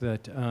ask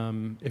that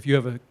if you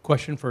have a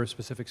question for a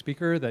specific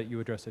speaker, that you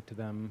address it to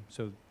them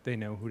so they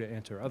know who to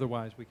answer.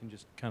 Otherwise, we can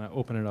just kind of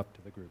open it up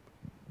to the group.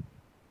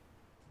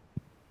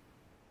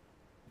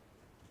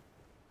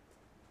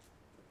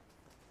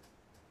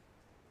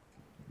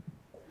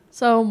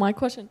 So my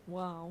question,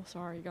 wow,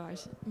 sorry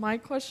guys. My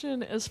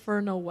question is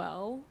for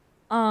Noelle.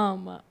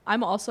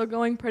 I'm also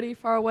going pretty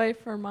far away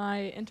for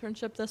my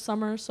internship this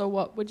summer, so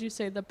what would you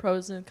say the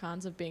pros and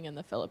cons of being in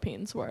the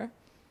Philippines were?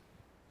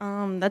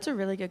 That's a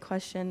really good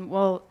question.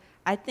 Well,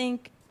 I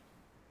think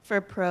for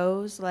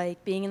pros,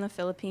 like being in the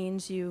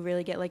Philippines, you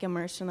really get like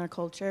immersed in their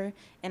culture,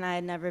 and I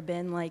had never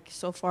been like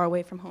so far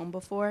away from home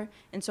before,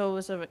 and so it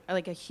was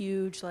like a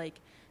huge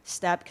like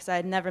step because I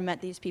had never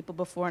met these people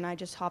before, and I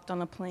just hopped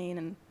on a plane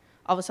and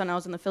all of a sudden I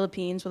was in the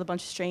Philippines with a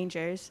bunch of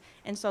strangers.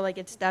 And so like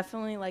it's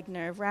definitely like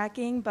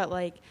nerve-wracking, but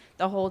like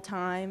the whole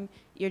time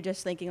you're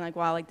just thinking like,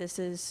 wow, like this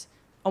is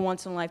a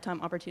once in a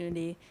lifetime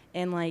opportunity,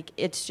 and like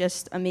it's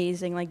just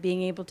amazing like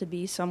being able to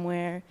be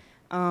somewhere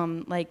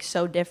like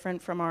so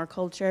different from our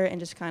culture and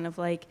just kind of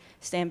like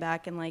stand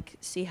back and like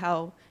see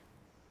how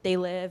they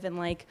live and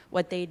like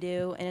what they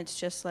do, and it's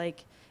just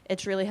like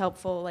it's really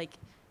helpful like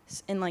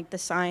in like the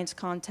science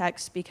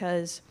context,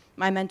 because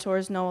my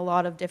mentors know a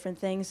lot of different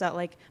things that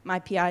like my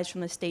PIs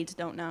from the States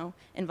don't know,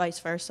 and vice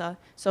versa.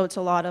 So it's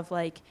a lot of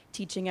like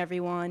teaching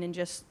everyone and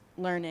just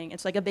learning.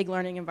 It's like a big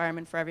learning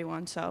environment for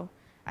everyone. So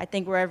I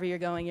think wherever you're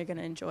going, you're going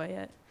to enjoy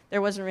it.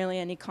 There wasn't really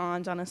any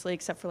cons, honestly,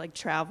 except for like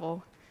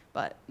travel,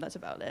 but that's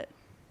about it.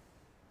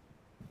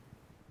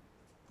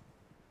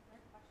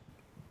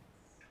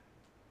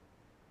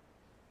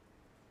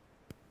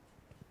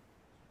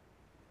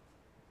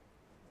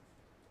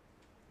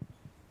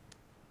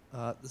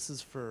 This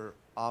is for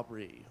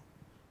Aubrey.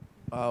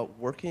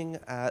 Working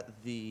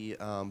at the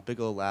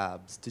Bigelow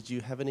Labs, did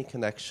you have any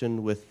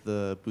connection with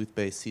the Booth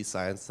Bay Sea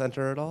Science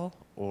Center at all,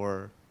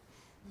 or?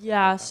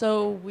 Yeah,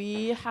 so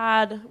we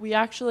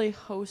actually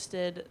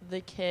hosted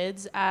the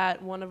kids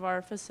at one of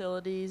our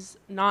facilities,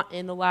 not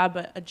in the lab,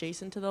 but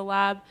adjacent to the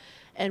lab.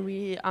 And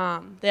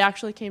they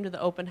actually came to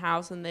the open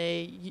house, and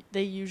they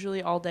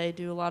usually all day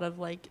do a lot of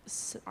like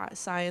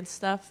science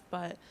stuff.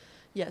 But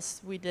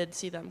yes, we did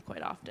see them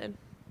quite often.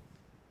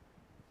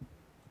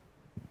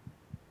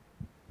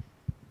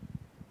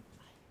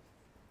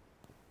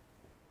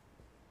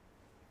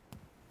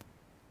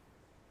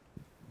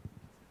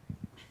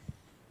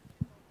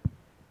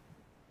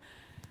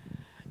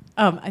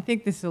 I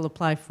think this will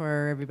apply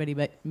for everybody,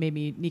 but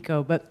maybe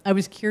Nico. But I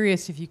was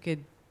curious if you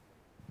could,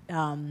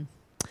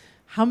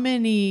 how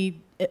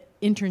many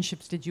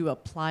internships did you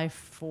apply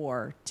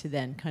for to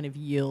then kind of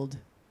yield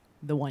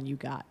the one you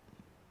got?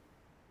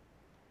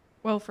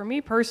 Well, for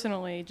me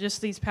personally,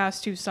 just these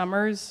past 2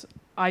 summers,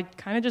 I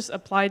kind of just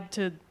applied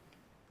to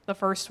the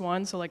first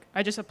one. So like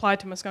I just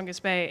applied to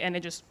Muscongas Bay and it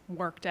just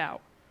worked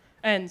out.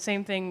 And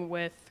same thing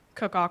with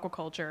Cook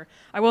Aquaculture.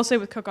 I will say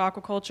with Cook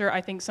Aquaculture,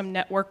 I think some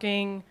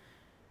networking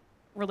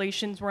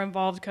relations were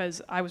involved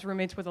because I was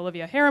roommates with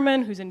Olivia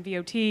Harriman, who's in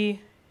VOT.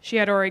 She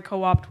had already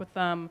co-opted with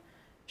them.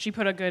 She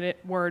put a good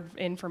word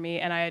in for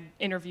me, and I had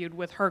interviewed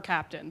with her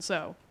captain.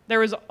 So there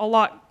was a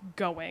lot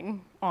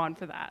going on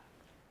for that.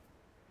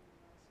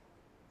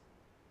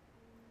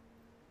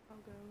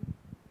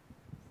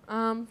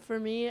 For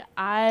me,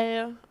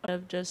 I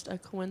have just a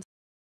coincidence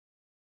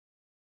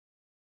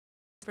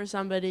for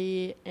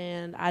somebody,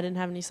 and I didn't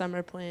have any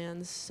summer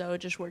plans, so it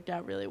just worked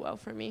out really well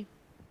for me.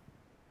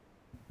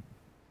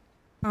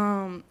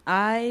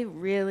 I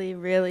really,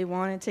 really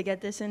wanted to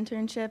get this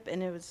internship,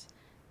 and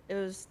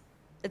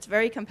it's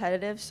very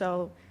competitive,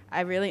 so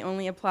I really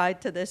only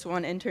applied to this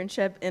one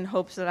internship in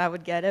hopes that I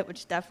would get it,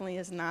 which definitely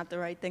is not the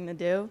right thing to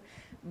do,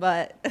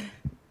 but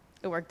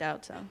it worked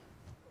out, so.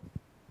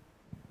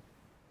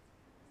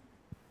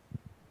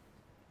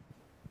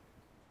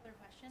 Other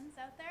questions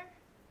out there?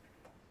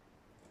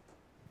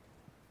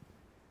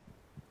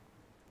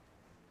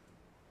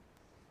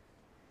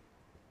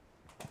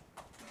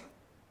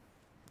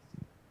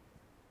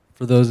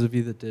 For those of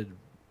you that did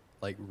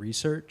like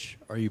research,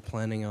 are you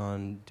planning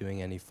on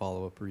doing any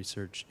follow-up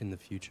research in the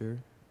future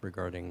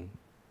regarding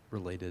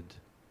related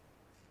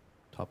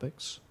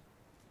topics?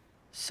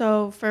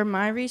 So for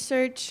my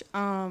research,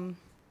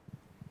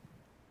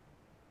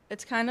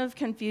 it's kind of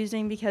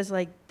confusing because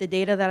like the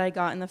data that I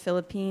got in the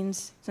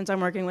Philippines, since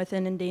I'm working with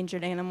an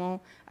endangered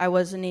animal, I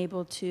wasn't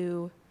able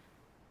to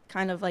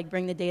kind of like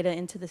bring the data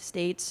into the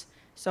States.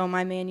 So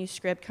my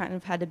manuscript kind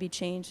of had to be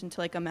changed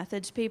into like a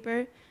methods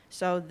paper.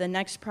 So the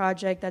next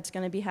project that's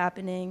going to be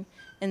happening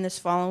in this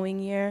following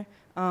year,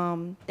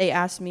 they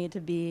asked me to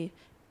be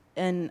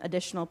an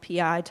additional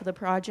PI to the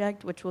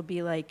project, which will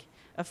be like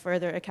a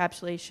further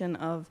encapsulation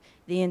of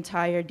the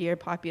entire deer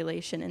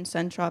population in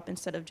Centrop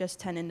instead of just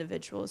 10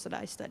 individuals that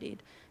I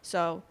studied.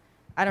 So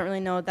I don't really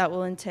know what that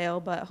will entail,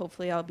 but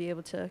hopefully I'll be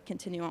able to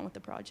continue on with the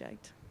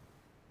project.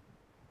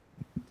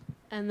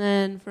 And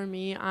then for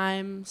me,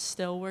 I'm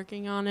still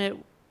working on it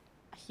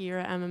here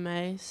at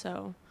MMA,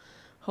 so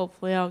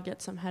hopefully I'll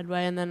get some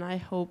headway, and then I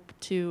hope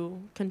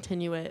to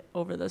continue it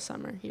over the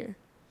summer here.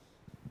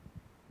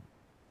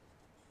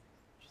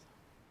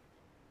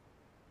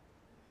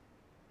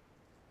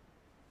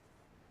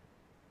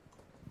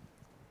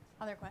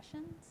 Other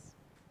questions?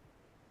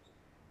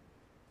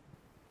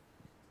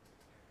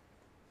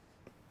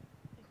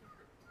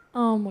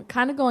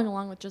 Kind of going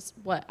along with just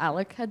what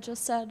Alec had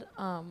just said,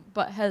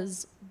 but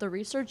has the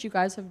research you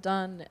guys have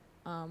done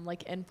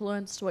like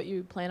influenced what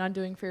you plan on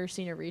doing for your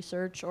senior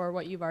research or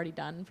what you've already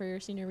done for your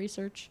senior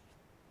research?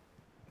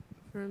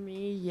 For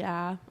me,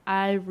 yeah.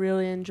 I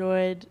really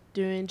enjoyed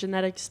doing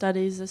genetic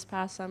studies this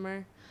past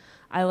summer.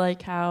 I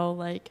like how,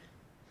 like,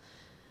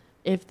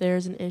 if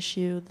there's an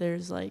issue,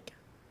 there's, like,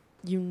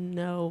 you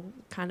know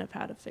kind of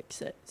how to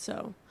fix it.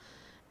 So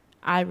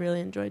I really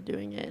enjoyed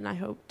doing it, and I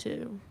hope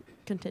to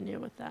continue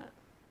with that.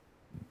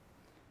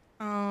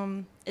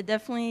 It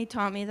definitely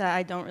taught me that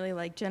I don't really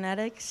like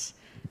genetics,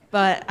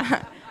 but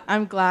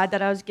I'm glad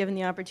that I was given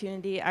the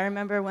opportunity. I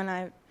remember when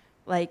I,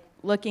 like,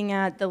 looking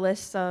at the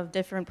list of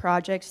different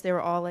projects, they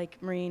were all,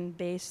 like,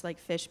 marine-based, like,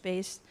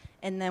 fish-based.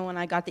 And then when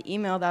I got the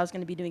email that I was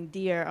going to be doing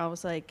deer, I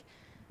was like,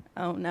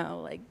 oh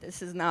no, like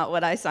this is not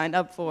what I signed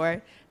up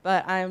for.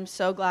 But I'm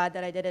so glad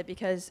that I did it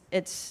because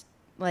it's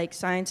like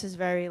science is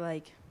very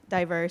like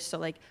diverse. So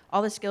like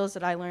all the skills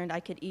that I learned, I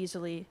could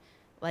easily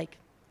like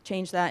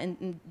change that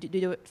and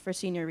do it for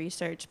senior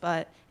research.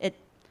 But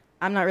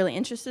I'm not really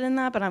interested in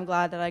that, but I'm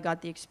glad that I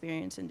got the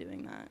experience in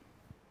doing that.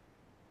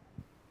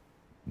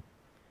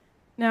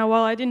 Now,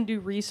 while I didn't do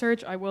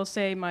research, I will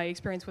say my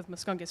experience with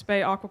Muscungus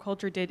Bay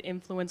aquaculture did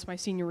influence my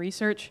senior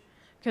research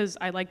because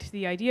I liked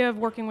the idea of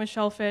working with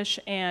shellfish,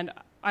 and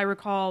I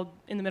recall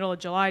in the middle of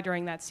July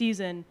during that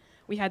season,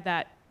 we had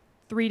that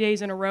 3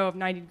 days in a row of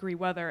 90-degree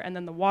weather, and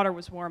then the water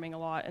was warming a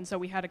lot, and so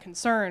we had a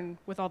concern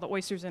with all the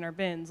oysters in our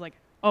bins, like,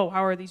 oh,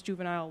 how are these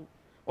juvenile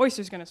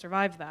oysters going to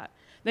survive that?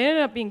 They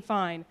ended up being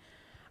fine.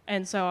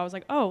 And so I was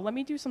like, oh, let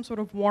me do some sort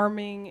of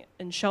warming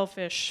and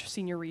shellfish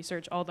senior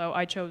research, although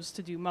I chose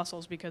to do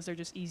mussels because they're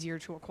just easier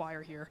to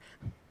acquire here.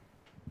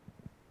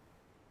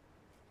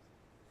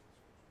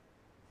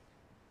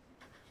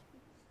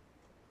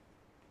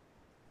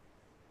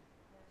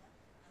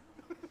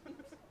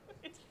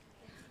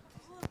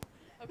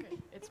 Okay,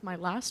 it's my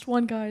last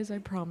one, guys, I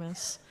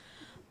promise.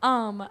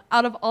 Out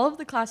of all of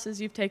the classes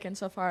you've taken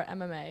so far at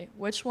MMA,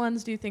 which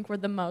ones do you think were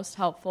the most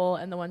helpful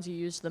and the ones you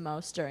used the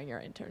most during your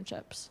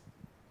internships?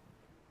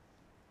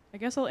 I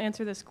guess I'll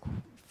answer this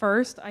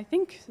first. I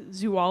think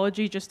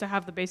zoology, just to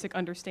have the basic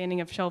understanding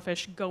of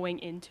shellfish going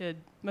into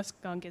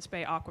Muscungus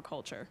Bay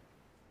aquaculture.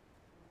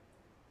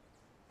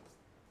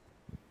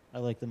 I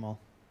like them all.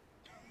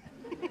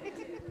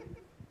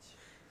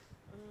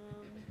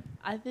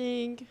 I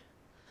think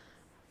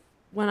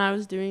when I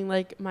was doing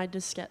like my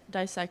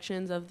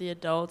dissections of the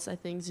adults, I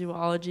think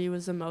zoology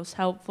was the most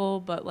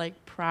helpful. But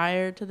like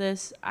prior to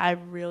this, I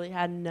really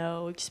had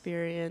no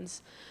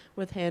experience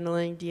with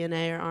handling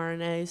DNA or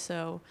RNA.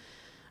 So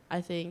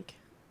I think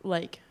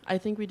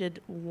we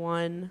did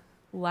one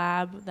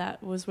lab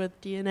that was with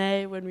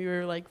DNA when we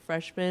were like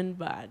freshmen,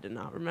 but I did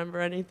not remember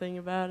anything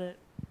about it.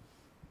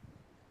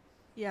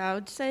 Yeah, I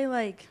would say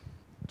like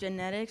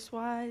genetics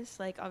wise,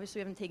 like obviously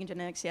we haven't taken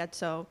genetics yet,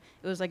 so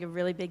it was like a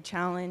really big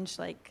challenge,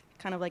 like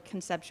kind of like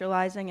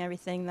conceptualizing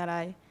everything that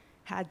I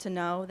had to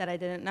know that I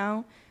didn't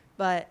know,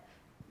 but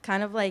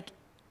kind of like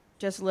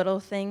just little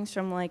things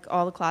from like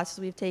all the classes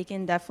we've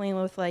taken, definitely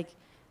with like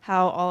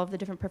how all of the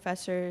different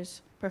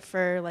professors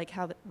prefer like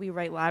how we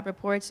write lab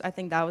reports. I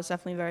think that was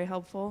definitely very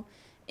helpful.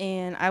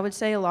 And I would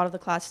say a lot of the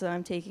classes that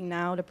I'm taking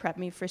now to prep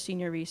me for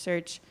senior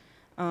research,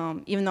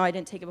 even though I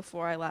didn't take it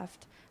before I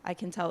left, I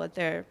can tell that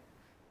they're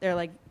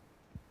like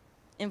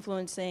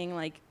influencing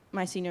like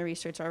my senior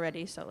research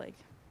already. So like,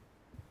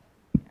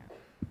 yeah.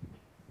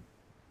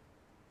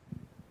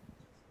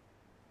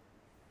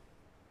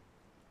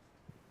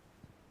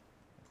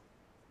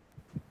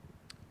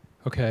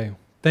 Okay,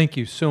 thank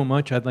you so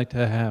much. I'd like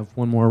to have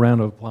one more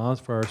round of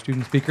applause for our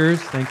student speakers.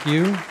 Thank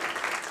you.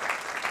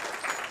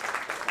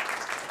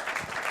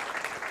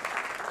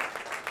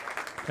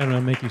 I'm going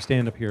to make you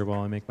stand up here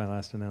while I make my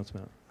last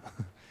announcement.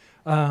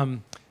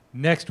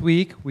 Next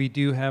week, we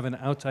do have an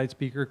outside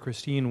speaker,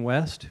 Christine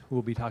West, who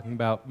will be talking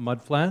about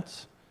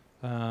mudflats.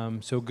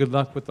 So good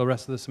luck with the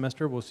rest of the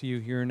semester. We'll see you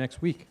here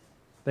next week.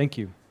 Thank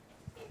you.